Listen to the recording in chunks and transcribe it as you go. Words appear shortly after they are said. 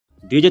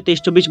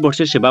2023-24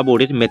 বর্ষের সেবা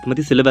বোর্ডের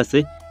ম্যাথমেটিক্স সিলেবাসে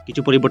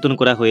কিছু পরিবর্তন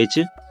করা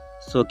হয়েছে।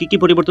 সো কী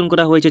পরিবর্তন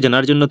করা হয়েছে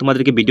জানার জন্য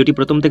তোমাদেরকে ভিডিওটি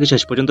প্রথম থেকে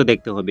শেষ পর্যন্ত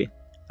দেখতে হবে।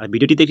 আর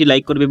ভিডিওটিতে একটি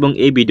লাইক করবে এবং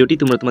এই ভিডিওটি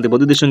তোমরা তোমাদের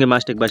বন্ধুদের সঙ্গে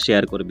মাস্ট একবার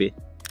শেয়ার করবে।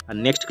 আর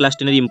নেক্সট ক্লাস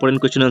 10-এর ইম্পর্টেন্ট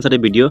কোয়েশ্চেন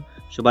আনসারের ভিডিও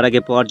সবার আগে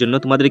পাওয়ার জন্য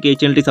তোমাদেরকে এই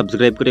চ্যানেলটি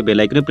সাবস্ক্রাইব করে বেল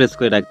আইকনে প্রেস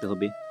করে রাখতে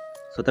হবে।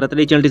 সো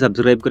তাড়াতাড়ি এই চ্যানেলটি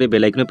সাবস্ক্রাইব করে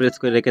বেল আইকনে প্রেস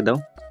করে রেখে দাও।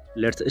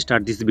 Let's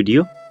start this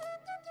video.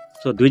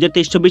 So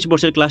 2023-24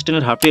 বর্ষের class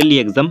 10-এর half yearly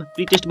exam,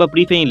 pre test বা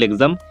প্রি ফাইনাল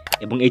এক্সাম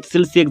এবং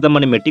HSLC এক্সাম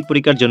মানে মেট্রিক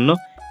পরীক্ষার জন্য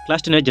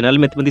ক্লাস 10-এর জেনারেল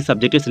ম্যাথমেটিক্স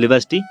সাবজেক্টের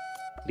সিলেবাসটি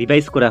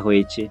রিভাইজ করা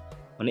হয়েছে।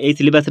 মানে এই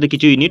সিলেবাসের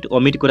কিছু ইউনিট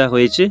অমিট করা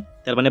হয়েছে,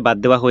 তার মানে বাদ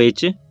দেওয়া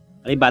হয়েছে।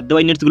 আর এই বাদ দেওয়া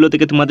ইউনিটসগুলো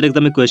থেকে তোমাদের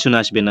এক্সামে কোয়েশ্চেন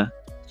আসবে না।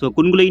 সো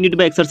কোনগুলো ইউনিট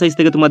বা এক্সারসাইজ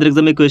থেকে তোমাদের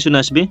এক্সামে কোয়েশ্চেন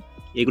আসবে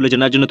এগুলো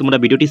জানার জন্য তোমরা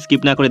ভিডিওটি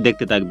স্কিপ না করে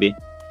দেখতে থাকবে।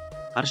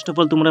 ফার্স্ট অফ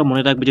অল তোমরা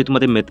মনে রাখবে যে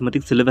তোমাদের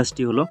ম্যাথমেটিক্স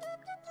সিলেবাসটি হলো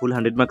ফুল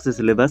 100 মার্কসের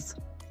সিলেবাস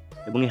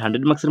এবং এই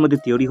 100 মার্কসের মধ্যে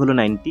থিওরি হলো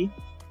 90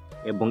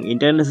 এবং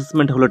ইন্টারনাল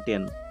অ্যাসেসমেন্ট হলো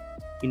 10।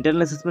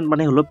 ইন্টারনাল অ্যাসেসমেন্ট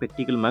মানে হলো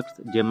প্র্যাকটিক্যাল মার্কস,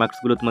 যে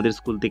মার্কসগুলো তোমাদের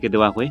স্কুল থেকে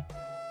দেওয়া হয়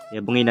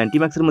এবং এই 90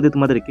 মার্কসের মধ্যে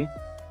তোমাদেরকে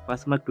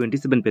পাস মার্ক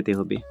 27 পেতে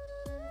হবে।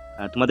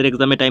 আর তোমাদের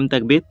এক্সামে টাইম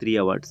থাকবে 3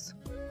 আওয়ার্স।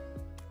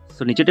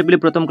 সো নিচে টেবিলে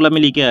প্রথম কলামে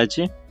লিখে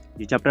আছে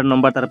যে চ্যাপ্টার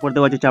নম্বর, তারপর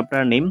দেওয়া আছে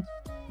চ্যাপ্টার নেম,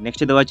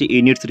 নেক্সটে দেওয়া আছে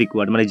ইউনিটস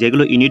রিকোয়ার্ড, মানে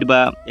যেগুলো ইউনিট বা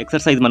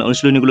এক্সারসাইজ মানে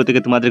অনুশীলনীগুলো থেকে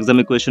তোমাদের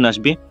এক্সামে কোয়েশ্চেন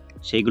আসবে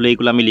সেইগুলো এই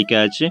কলামে লিখে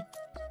আছে।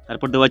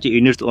 তারপর দেওয়া আছে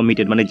ইউনিটস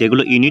ওমিটেড, মানে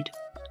যেগুলো ইউনিট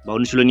বা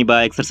অনুশীলনী বা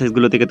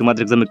এক্সারসাইজগুলো থেকে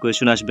তোমাদের এক্সামে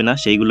কোয়েশ্চেন আসবে না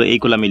সেইগুলো এই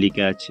কলামে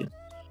লিখে আছে।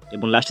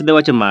 এবং লাস্টে দেওয়া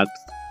আছে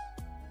মার্কস।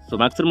 সো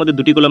মার্কসের মধ্যে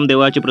দুটি কলাম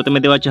দেওয়া আছে, প্রথমে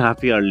দেওয়া আছে হাফ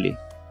ইয়ারলি।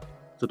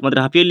 তো তোমাদের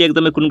হাফ ইয়ারলি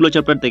এক্সামে কোনগুলো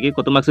চ্যাপ্টার থেকে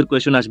কত মার্কসের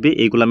কোয়েশ্চেন আসবে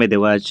এই কলামে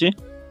দেওয়া আছে।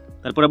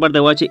 তারপর আবার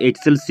দেওয়া আছে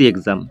HSLC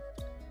এক্সাম।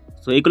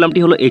 সো এই কলামটি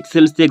হলো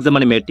HSLC এক্সাম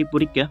মানে ম্যাট্রিক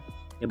পরীক্ষা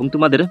এবং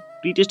তোমাদের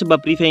প্রি টেস্ট বা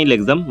প্রি ফাইনাল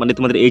এক্সাম মানে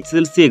তোমাদের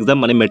HSLC এক্সাম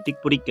মানে ম্যাট্রিক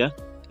পরীক্ষা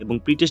এবং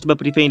প্রি টেস্ট বা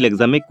প্রি ফাইনাল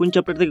এক্সামে কোন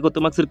চ্যাপ্টার থেকে কত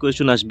মার্কসের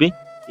কোয়েশ্চেন আসবে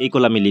এই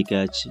কলামে লিখে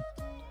আছে।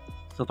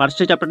 সো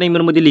ফার্স্টে চ্যাপ্টার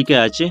নেমের মধ্যে লিখে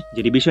আছে যে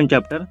রিভিশন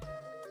চ্যাপ্টার,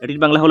 এটির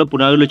বাংলা হলো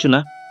পুনরালোচনা।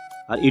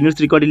 আর ইউনিটস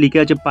রিকোয়ার্ডে লিখে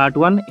আছে পার্ট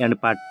 1 অ্যান্ড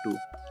পার্ট 2।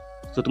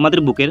 সো তোমাদের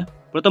বুকের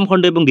প্রথম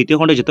খণ্ড এবং দ্বিতীয়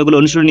খণ্ডে যতগুলো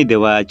অনুশীলনী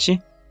দেওয়া আছে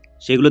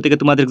সেগুলো থেকে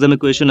তোমাদের এক্সামে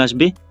কোয়েশ্চেন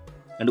আসবে।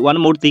 অ্যান্ড ওয়ান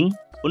মোর থিং,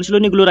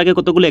 অনুশীলনীগুলোর আগে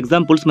কতগুলো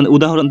এক্সাম্পলস মানে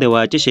উদাহরণ দেওয়া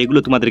আছে সেগুলো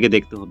তোমাদেরকে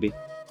দেখতে হবে,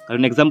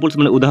 কারণ এক্সাম্পলস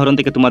মানে উদাহরণ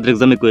থেকে তোমাদের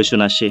এক্সামে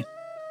কোয়েশ্চেন আসে।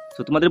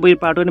 সো তোমাদের বইয়ের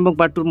পার্ট 1 এবং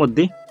পার্ট 2-র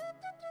মধ্যে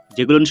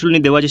যেগুলো অনুশীলনী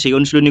দেওয়া আছে সেই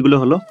অনুশীলনীগুলো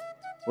হলো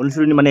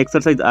অনুশীলনী মানে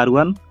exercise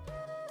R1,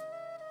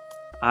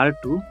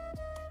 R2,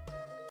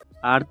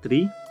 R3,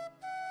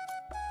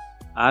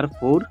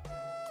 R4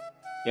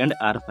 and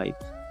R5।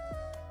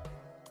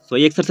 So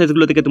এই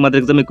এক্সারসাইজগুলো থেকে তোমাদের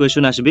এক্সামে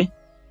কোয়েশ্চেন আসবে।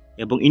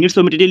 এবং ইউনিটস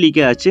ওমিটেডে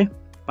লিখে আছে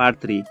পার্ট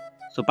 3।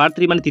 সো পার্ট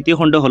 3 মানে তৃতীয়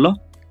খণ্ড হলো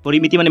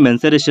পরিমিতি মানে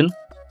মেনসারেশন,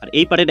 আর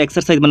এই পার্টের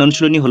এক্সারসাইজ মানে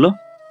অনুশীলনী হলো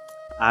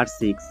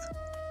R6।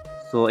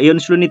 সো এই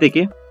অনুশীলনী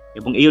থেকে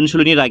এবং এই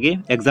অনুশীলনীর আগে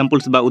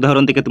এক্সাম্পলস বা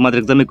উদাহরণ থেকে তোমাদের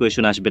এক্সামে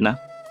কোয়েশ্চেন আসবে না।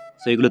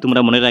 সো এগুলো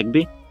তোমরা মনে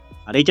রাখবে।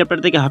 আর এই চ্যাপ্টার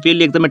থেকে হাফ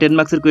ইয়ারলি এক্সামে 10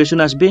 মার্কসের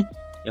কোয়েশ্চেন আসবে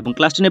এবং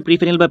ক্লাস 10-এ প্রি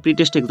ফাইনাল বা প্রি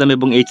টেস্ট এক্সাম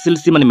এবং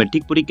HSLC মানে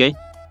ম্যাট্রিক পরীক্ষায়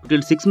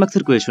টোটাল 6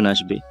 মার্কসের কোয়েশ্চেন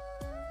আসবে।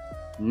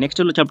 নেক্সট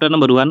হলো চ্যাপ্টার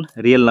নাম্বার 1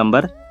 রিয়েল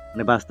নাম্বার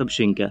মানে বাস্তব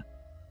সংখ্যা।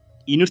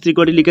 ইউনিটস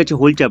রিকোয়ার্ডে লিখে আছে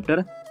হোল চ্যাপ্টার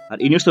আর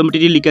ইউনিটস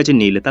ওমিটেডে লিখে আছে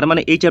নীল। তার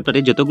মানে এই চ্যাপ্টারে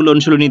যতগুলো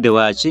অনুশীলনী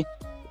দেওয়া আছে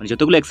মানে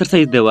যতগুলো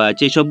এক্সারসাইজ দেওয়া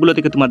আছে এই সবগুলো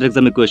থেকে তোমাদের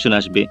এক্সামে কোয়েশ্চেন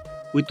আসবে,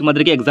 উইথ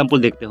তোমাদেরকে এক্সাম্পল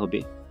দেখতে হবে।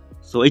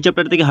 সো এই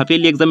চ্যাপ্টার থেকে হাফ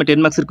ইয়ারলি এক্সামে 10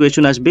 মার্কসের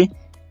কোয়েশ্চেন আসবে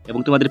এবং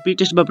তোমাদের প্রি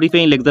টেস্ট বা প্রি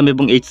ফাইনাল এক্সাম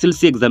এবং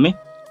HSLC এক্সামে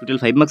টোটাল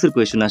 5 মার্কসের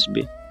কোয়েশ্চেন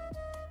আসবে।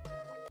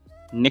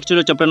 নেক্সট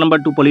হলো চ্যাপ্টার নাম্বার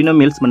 2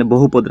 পলিনোমিয়ালস মানে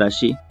বহুপদ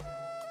রাশি।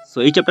 সো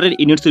এই চ্যাপ্টারের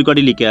ইউনিটস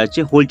রিকোয়ার্ডে লিখে আছে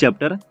হোল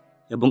চ্যাপ্টার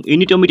এবং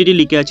ইউনিট ওমিটেডে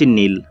লিখে আছে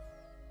নীল।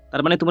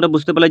 তার মানে তোমরা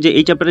বুঝতে পারলে যে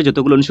এই চ্যাপ্টারে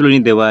যতগুলো অনুশীলনী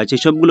দেওয়া আছে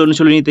সবগুলো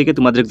অনুশীলনী থেকে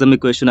তোমাদের এক্সামে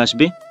কোয়েশ্চেন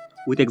আসবে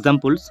উইথ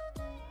এক্সাম্পলস।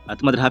 আর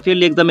তোমাদের হাফ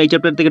ইয়ারলি এক্সামে এই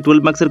চ্যাপ্টার থেকে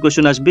 12 মার্কসের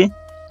কোয়েশ্চেন আসবে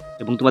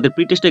এবং তোমাদের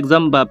প্রি টেস্ট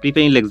এক্সাম বা প্রি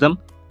ফাইনাল এক্সাম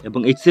এবং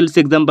HSLC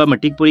এক্সাম বা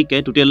ম্যাট্রিক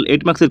পরীক্ষায় টোটাল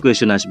 8 মার্কসের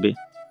কোয়েশ্চেন আসবে।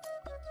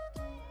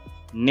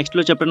 নেক্সট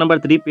হলো chapter number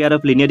 3 pair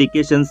of linear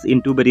equations in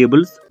 2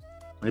 variables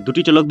মানে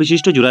দুটি চলক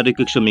বিশিষ্ট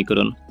জোড়ারৈখিক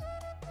সমীকরণ।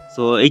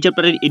 সো এই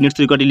চ্যাপ্টারের ইউনিটস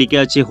রিকোয়ার্ডে লিখে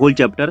আছে হোল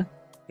চ্যাপ্টার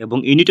এবং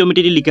ইউনিট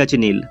ওমিটেডে লিখে আছে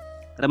নীল।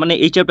 তার মানে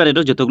এই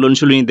চ্যাপ্টারেরও যতগুলো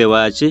অনুশীলনী দেওয়া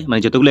আছে মানে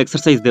যতগুলো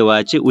এক্সারসাইজ দেওয়া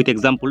আছে উইথ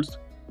এক্সাম্পলস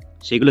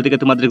সেইগুলো থেকে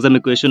তোমাদের এক্সামে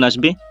কোয়েশ্চেন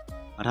আসবে।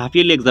 আর হাফ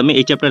ইয়ারলি এক্সামে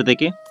এই চ্যাপ্টার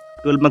থেকে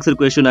 12 মার্কসের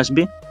কোয়েশ্চেন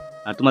আসবে।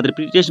 আর তোমাদের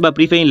প্রি টেস্ট বা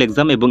প্রি ফাইনাল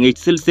এক্সাম এবং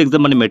HSLC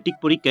এক্সাম মানে ম্যাট্রিক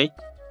পরীক্ষায়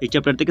এই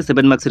চ্যাপ্টার থেকে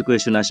 7 মার্কসের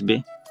কোয়েশ্চেন আসবে।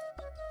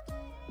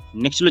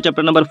 নেক্সট হলো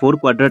চ্যাপ্টার নাম্বার 4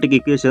 কোয়াড্রেটিক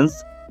ইকুয়েশনস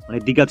মানে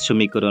দ্বিঘাত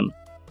সমীকরণ।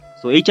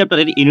 সো এই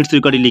চ্যাপ্টারের ইউনিটস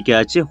রিকোয়ার্ডে লিখে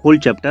আছে হোল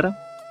চ্যাপ্টার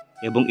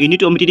এবং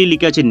ইউনিট ওমিটেডে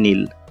লিখে আছে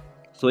নীল।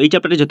 সো এই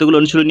চ্যাপ্টারে যতগুলো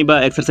অনুশীলনী বা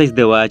এক্সারসাইজ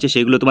দেওয়া আছে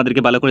সেগুলো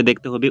তোমাদেরকে ভালো করে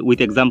দেখতে হবে উইথ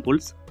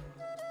এক্সাম্পলস।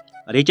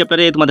 আর এই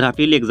চ্যাপ্টারে তোমাদের হাফ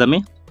ইয়ারলি এক্সামে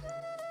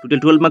টোটাল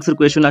 12 মার্কসের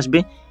কোয়েশ্চেন আসবে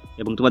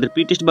এবং তোমাদের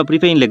প্রি টেস্ট বা প্রি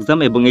ফাইনাল এক্সাম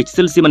এবং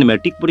HSLC মানে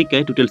ম্যাট্রিক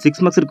পরীক্ষায় টোটাল 6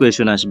 মার্কসের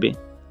কোয়েশ্চেন আসবে।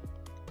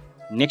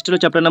 নেক্সট হলো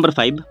চ্যাপ্টার নাম্বার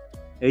 5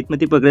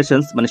 অ্যারিথমেটিক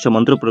প্রোগ্রেশনস মানে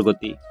সমান্তরাল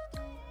প্রগতি।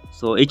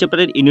 সো এই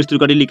চ্যাপ্টারের ইউনিটস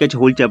রিকোয়ার্ডে লিখে আছে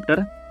হোল চ্যাপ্টার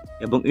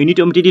এবং ইউনিট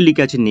ওমিটেডে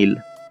লিখে আছে নীল।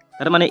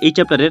 তার মানে এই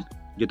চ্যাপ্টারের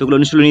যতগুলো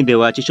অনুশীলনী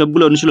দেওয়া আছে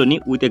সবগুলো অনুশীলনী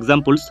উইথ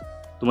এক্সাম্পলস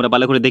তোমরা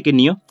ভালো করে দেখে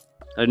নিও,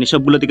 কারণ এই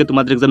সবগুলো থেকে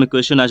তোমাদের এক্সামে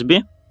কোয়েশ্চেন আসবে।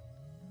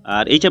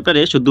 আর এই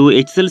চ্যাপ্টারে শুধু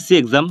HSLC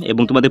এক্সাম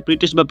এবং তোমাদের প্রি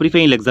টেস্ট বা প্রি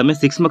ফাইনাল এক্সামে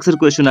 6 মার্কসের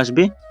কোয়েশ্চেন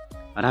আসবে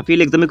আর হাফ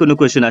ইয়ারলি এক্সামে কোনো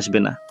কোয়েশ্চেন আসবে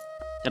না,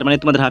 তার মানে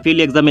তোমাদের হাফ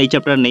ইয়ারলি এক্সামে এই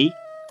চ্যাপ্টার নেই।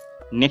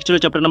 নেক্সট হলো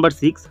চ্যাপ্টার নাম্বার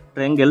 6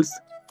 ট্রায়াঙ্গেলস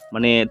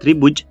মানে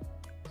ত্রিভুজ।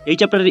 এই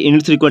চ্যাপ্টারের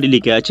ইউনিটস রিকোয়ার্ডে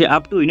লিখে আছে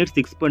up to unit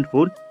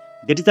 6.4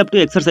 that is up to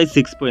exercise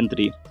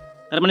 6.3।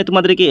 তার মানে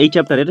তোমাদেরকে এই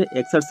চ্যাপ্টারের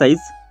এক্সারসাইজ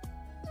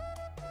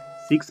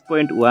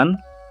 6.1,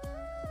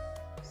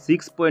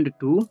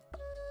 6.2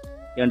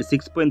 অ্যান্ড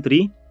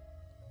 6.3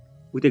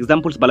 উইথ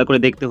এক্সাম্পলস ভালো করে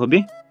দেখতে হবে,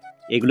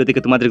 এগুলো থেকে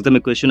তোমাদের এক্সামে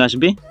কোয়েশ্চেন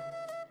আসবে।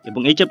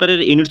 এবং এই চ্যাপ্টারের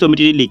ইউনিটস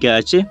কমিটি লিখে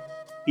আছে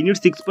ইউনিট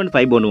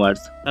 6.5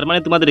 অনওয়ার্ডস। তার মানে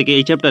তোমাদেরকে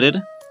এই চ্যাপ্টারের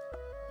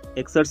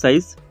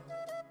এক্সারসাইজ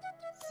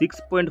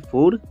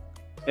 6.4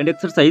 অ্যান্ড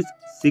এক্সারসাইজ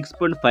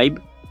 6.5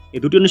 এই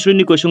দুটি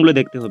অনুশীলনী কোয়েশ্চেনগুলো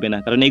দেখতে হবে না,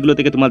 কারণ এইগুলো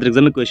থেকে তোমাদের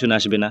এক্সামে কোয়েশ্চেন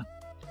আসবে না।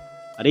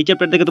 আর এই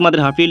চ্যাপ্টার থেকে তোমাদের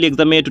হাফ ইয়ারলি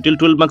এক্সামে টোটাল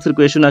 12 মার্কসের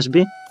কোয়েশ্চেন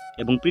আসবে,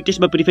 এবং প্রি টেস্ট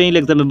বা প্রি ফাইনাল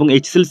এক্সাম এবং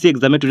HSLC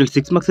এক্সামে টোটাল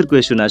 6 মার্কসের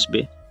কোয়েশ্চেন আসবে।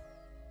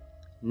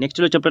 নেক্সট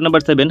হলো চ্যাপ্টার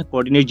নাম্বার 7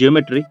 কোঅর্ডিনেট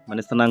জিওমেট্রি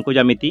মানে স্থানাঙ্ক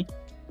জ্যামিতি।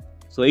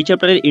 সো এই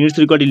চ্যাপ্টারের ইউনিটস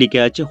রিকোয়ার্ডে লিখে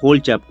আছে হোল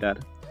চ্যাপ্টার,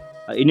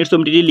 আর ইউনিটস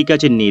কমিটি লিখে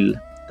আছে নীল।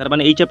 তার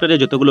মানে এই চ্যাপ্টারে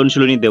যতগুলো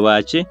অনুশীলনী দেওয়া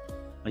আছে,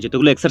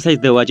 যতগুলো এক্সারসাইজ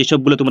দেওয়া আছে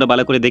সবগুলো তোমরা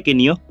ভালো করে দেখে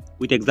নিও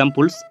উইথ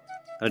এক্সাম্পলস,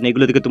 কারণ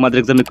এগুলো থেকে তোমাদের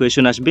এক্সামে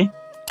কোয়েশ্চেন আসবে।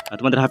 আর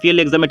তোমাদের হাফ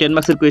ইয়ারলি এক্সামে 10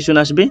 মার্কসের কোয়েশ্চেন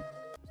আসবে,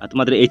 আর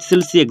তোমাদের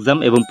HSLC এক্সাম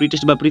এবং প্রি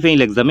টেস্ট বা প্রি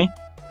ফাইনাল এক্সামে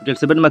টোটাল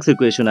 7 মার্কসের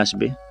কোয়েশ্চেন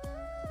আসবে।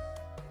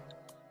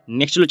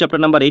 নেক্সট হলো chapter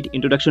number 8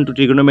 introduction to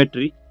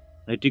trigonometry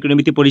মানে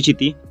ত্রিকোণমিতি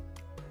পরিচিতি।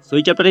 সো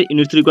এই চ্যাপ্টারের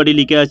ইউনিটস রিকোয়ার্ডে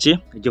লিখে আছে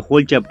যে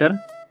হোল চ্যাপ্টার,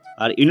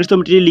 আর ইউনিটস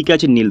কমিটি লিখে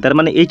আছে নীল। তার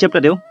মানে এই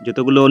চ্যাপ্টারেও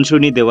যতগুলো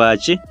অনুশীলনী দেওয়া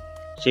আছে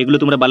সেগুলো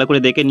তোমরা ভালো করে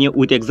দেখে নিও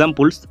উইথ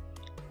এক্সাম্পলস।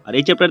 আর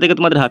এই চ্যাপ্টার থেকে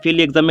তোমাদের হাফ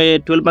ইয়ারলি এক্সামে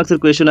 12 মার্কসের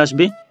কোয়েশ্চেন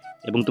আসবে,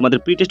 এবং তোমাদের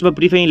প্রি টেস্ট বা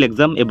প্রি ফাইনাল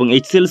এক্সাম এবং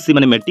HSLC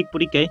মানে ম্যাট্রিক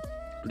পরীক্ষায়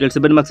টোটাল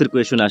 7 মার্কসের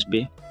কোয়েশ্চেন আসবে।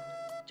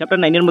 চ্যাপ্টার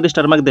 9 এর মধ্যে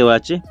স্টার মার্ক দেওয়া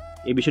আছে,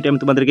 এই বিষয়টি আমি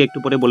তোমাদেরকে একটু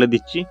পরে বলে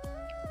দিচ্ছি।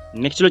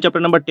 নেক্সট হলো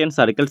চ্যাপ্টার নাম্বার 10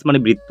 সার্কেলস মানে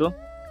বৃত্ত।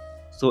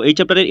 সো এই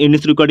চ্যাপ্টারের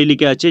ইউনিটস রিকোয়ার্ডে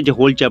লিখে আছে যে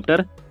হোল চ্যাপ্টার,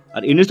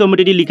 আর ইউনিটস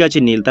কমিটি লিখে আছে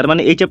নীল। তার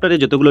মানে এই চ্যাপ্টারে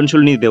যতগুলো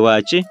অনুশীলনী দেওয়া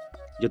আছে,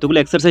 যতগুলো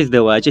এক্সারসাইজ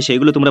দেওয়া আছে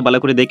সেগুলো তোমরা ভালো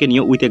করে দেখে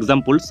নিও উইথ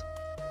এক্সাম্পলস।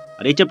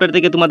 আর এই চ্যাপ্টার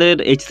থেকে তোমাদের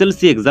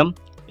HSLC এক্সাম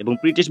এবং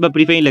প্রি টেস্ট বা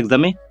প্রি ফাইনাল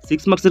এক্সামে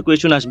 6 মার্কসের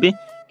কোয়েশ্চেন আসবে,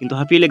 কিন্তু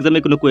হাফ ইয়ারলি এক্সামে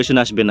কোনো কোয়েশ্চেন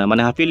আসবে না,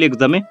 মানে হাফ ইয়ারলি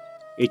এক্সামে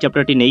এই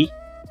চ্যাপ্টারটি নেই।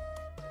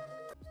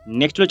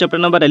 নেক্সট হলো চ্যাপ্টার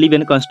নাম্বার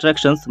 11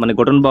 কনস্ট্রাকশনস মানে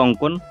গঠন বা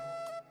অঙ্কন।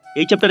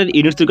 এই চ্যাপ্টারের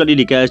ইউনিটস রিকোয়ার্ডে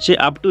লিখে আছে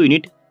up to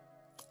unit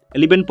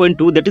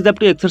 11.2 that is up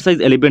to exercise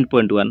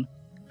 11.1।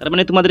 তার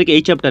মানে তোমাদেরকে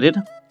এই চ্যাপ্টারের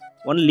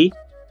অনলি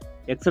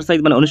এক্সারসাইজ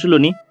মানে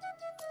অনুশীলনী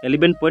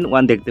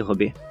 11.1 দেখতে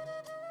হবে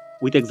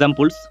with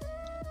examples.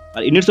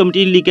 R units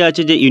committee লিখে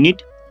আছে যে ইউনিট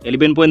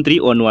 11.3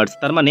 অনওয়ার্ডস।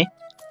 তার মানে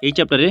এই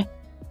চ্যাপ্টারে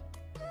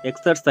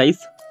এক্সারসাইজ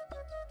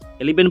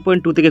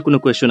 11.2 থেকে কোনো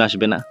কোয়েশ্চেন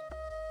আসবে না,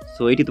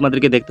 সো এটি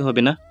তোমাদেরকে দেখতে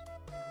হবে না।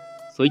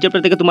 সো এই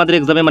চ্যাপ্টার থেকে তোমাদের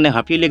এক্সামে মানে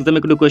হাফ ইয়ারলি এক্সামে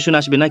কোনো কোয়েশ্চেন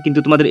আসবে না, কিন্তু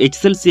তোমাদের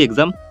HSLC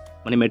এক্সাম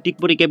মানে ম্যাট্রিক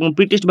পরীক্ষা এবং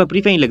প্রি টেস্ট বা প্রি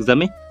ফাইনাল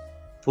এক্সামে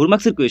 4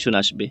 মার্কসের কোয়েশ্চেন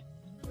আসবে।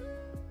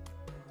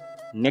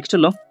 নেক্সট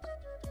হলো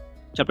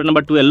chapter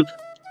number 12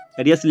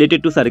 areas related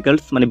to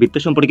circles মানে বৃত্ত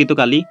সম্পর্কিত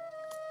কালি।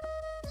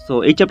 সো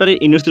এই চ্যাপ্টারের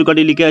ইউনিটস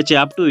রিকোয়ার্ডে লিখে আছে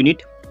up to unit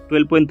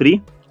 12.3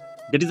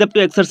 that is up to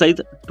exercise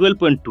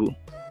 12.2।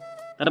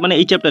 তার মানে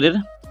এই চ্যাপ্টারের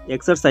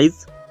এক্সারসাইজ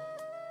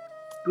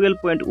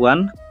 12.1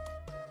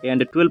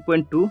 অ্যান্ড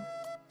 12.2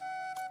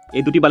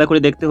 এই দুটি ভালো করে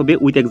দেখতে হবে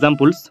উইথ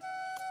এক্সাম্পলস।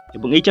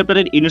 এবং এই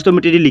চ্যাপ্টারের ইউনিটস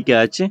কমিটি লিখে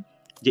আছে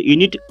যে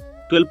ইউনিট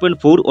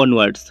 12.4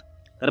 অনওয়ার্ডস।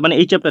 তার মানে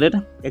এই চ্যাপ্টারের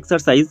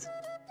এক্সারসাইজ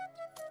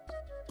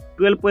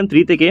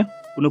 12.3 থেকে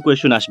কোনো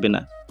কোয়েশ্চেন আসবে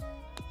না।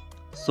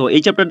 সো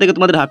এই চ্যাপ্টার থেকে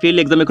তোমাদের হাফ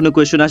ইয়ারলি এক্সামে কোনো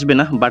কোয়েশ্চেন আসবে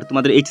না, বাট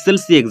তোমাদের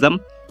HSLC এক্সাম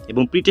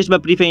এবং প্রি টেস্ট বা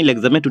প্রি ফাইনাল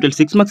এক্সামে টোটাল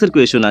 6 মার্কসের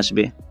কোয়েশ্চেন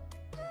আসবে।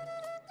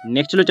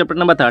 নেক্সট হলো chapter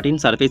number 13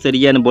 surface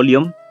area and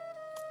volume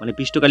মানে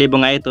পৃষ্ঠকালি এবং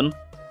আয়তন।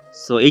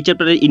 সো এই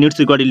চ্যাপ্টারের ইউনিটস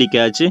রিকোয়ার্ডে লিখে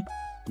আছে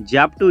যে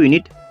up to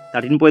unit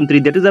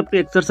 13.3 that is up to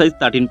exercise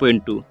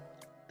 13.2।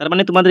 তার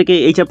মানে তোমাদেরকে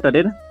এই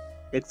চ্যাপ্টারের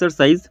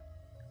এক্সারসাইজ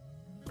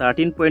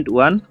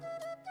 13.1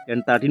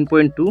 অ্যান্ড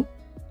 13.2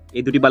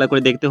 এই দুটি ভালো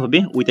করে দেখতে হবে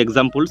উইথ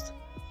এক্সাম্পলস।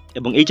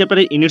 এবং এই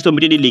চ্যাপ্টারের ইউনিটস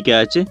কমিটি লিখে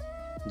আছে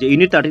যে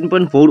ইউনিট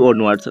 13.4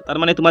 অনওয়ার্ডস। তার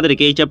মানে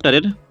তোমাদেরকে এই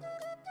চ্যাপ্টারের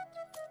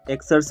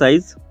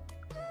এক্সারসাইজ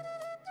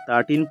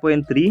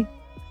 13.3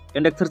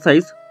 অ্যান্ড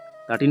এক্সারসাইজ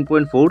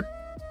 13.4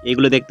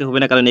 এইগুলো দেখতে হবে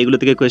না, কারণ এইগুলো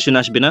থেকে কোয়েশ্চেন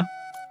আসবে না।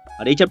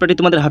 আর এই চ্যাপ্টারটি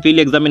তোমাদের হাফ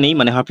ইয়ারলি এক্সামে নেই,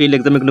 মানে হাফ ইয়ারলি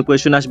এক্সামে কোনো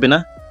কোয়েশ্চেন আসবে না,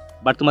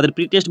 বাট তোমাদের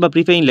প্রি টেস্ট বা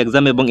প্রি ফাইনাল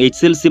এক্সাম এবং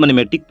HSLC মানে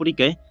ম্যাট্রিক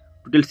পরীক্ষায়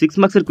টোটাল 6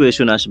 মার্কসের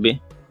কোয়েশ্চেন আসবে।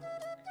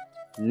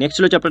 নেক্সট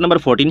হলো চ্যাপ্টার নাম্বার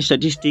 14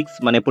 স্ট্যাটিস্টিক্স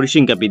মানে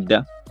পরিসংখ্যাবিদ্যা।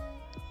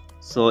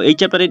 সো এই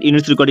চ্যাপ্টারের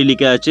ইউনিটস রিকোয়ার্ডে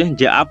লিখে আছে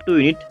যে up to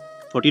unit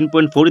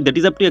 14.4 that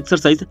is up to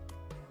exercise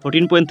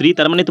 14.3।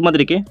 তার মানে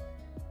তোমাদেরকে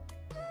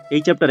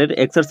এই চ্যাপ্টারের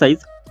এক্সারসাইজ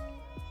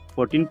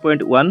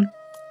 14.1,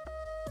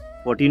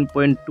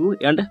 14.2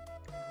 অ্যান্ড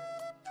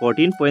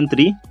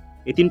 14.3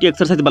 এই তিনটি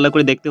এক্সারসাইজ ভালো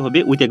করে দেখতে হবে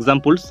উইথ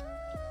এক্সাম্পলস।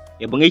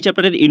 এবং এই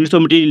চ্যাপ্টারের ইউনিটস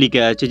কমিটি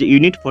লিখে আছে যে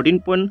ইউনিট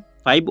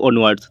 14.5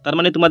 অনওয়ার্ডস। তার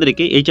মানে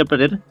তোমাদেরকে এই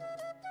চ্যাপ্টারের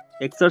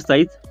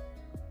এক্সারসাইজ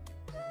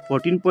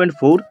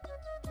 14.4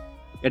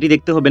 এটি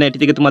দেখতে হবে না, এটি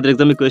থেকে তোমাদের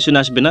এক্সামে কোয়েশ্চেন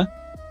আসবে না।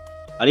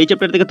 আর এই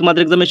চ্যাপ্টার থেকে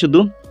তোমাদের এক্সামে শুধু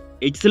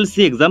HSLC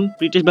এক্সাম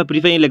প্রি টেস্ট বা প্রি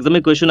ফাইনাল এক্সামে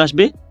কোয়েশ্চেন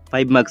আসবে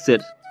 5 মার্কসের।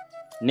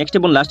 নেক্সট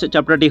এবং লাস্ট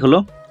চ্যাপ্টারটি হলো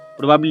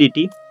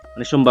প্রবাবিলিটি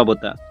মানে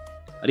সম্ভাব্যতা।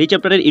 আর এই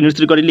চ্যাপ্টারের ইউনিট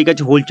রেকর্ডে লেখা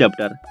আছে হোল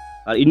চ্যাপ্টার,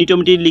 আর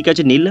ইউনিটমিটি লেখা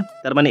আছে নীল।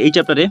 তার মানে এই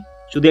চ্যাপ্টারে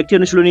শুধু একটি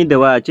অনুশীলনী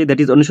দেওয়া আছে, দ্যাট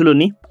ইজ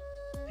অনুশীলনী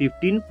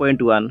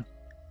 15.1।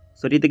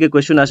 সো এটি থেকে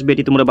কোয়েশ্চেন আসবে,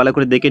 এটি তোমরা ভালো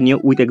করে দেখে নিও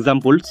উইথ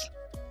এক্সাম্পলস।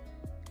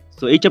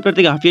 সো এই চ্যাপ্টার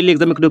থেকে হাফ ইয়ারলি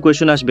এক্সামে কোনো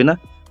কোয়েশ্চেন আসবে না,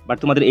 বাট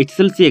তোমাদের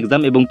এইচএসএলসি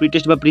এক্সাম এবং প্রি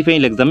টেস্ট বা প্রি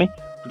ফাইনাল এক্সামে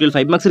টোটাল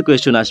 5 মার্কসের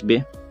কোয়েশ্চেন আসবে।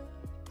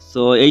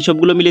 সো এই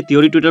সবগুলো মিলে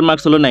থিওরি টোটাল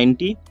মার্কস হলো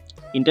 90,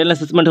 ইন্টারনাল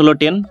অ্যাসেসমেন্ট হলো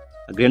 10,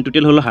 গ্র্যান্ড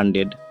টোটাল হলো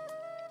 100।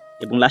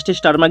 এবং লাস্টে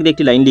স্টার মার্ক দিয়ে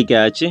একটি লাইন লিখে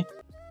আছে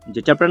যে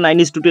chapter 9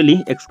 is totally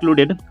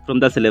excluded from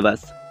the syllabus.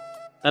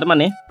 তার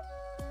মানে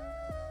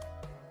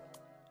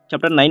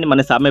চ্যাপ্টার 9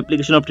 মানে সাম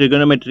অ্যাপ্লিকেশন অফ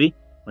ট্রিগোনোমেট্রি,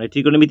 মানে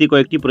ট্রিগোনোমিতি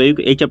কয়েকটি প্রয়োগ,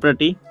 এই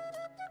চ্যাপ্টারটি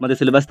তোমাদের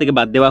সিলেবাস থেকে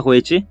বাদ দেওয়া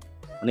হয়েছে।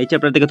 মানে এই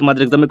চ্যাপ্টার থেকে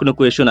তোমাদের এক্সামে কোনো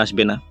কোয়েশ্চেন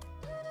আসবে না।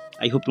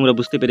 আই হোপ তোমরা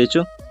বুঝতে পেরেছো।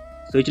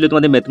 সো এই ছিল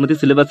তোমাদের ম্যাথমেটিক্স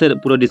সিলেবাসের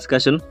পুরো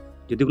ডিসকাশন।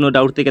 যদি কোনো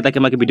ডাউট থেকে থাকে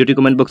আমাকে ভিডিওটি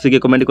কমেন্ট বক্সে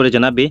গিয়ে কমেন্ট করে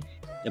জানাবে।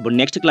 এবং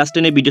নেক্সট ক্লাস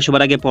 10 ভিডিও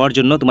সবার আগে পাওয়ার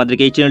জন্য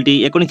তোমাদেরকে এই চ্যানেলটি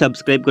এখনই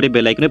সাবস্ক্রাইব করে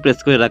বেল আইকনে প্রেস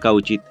করে রাখা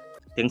উচিত।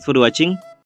 Thanks for watching.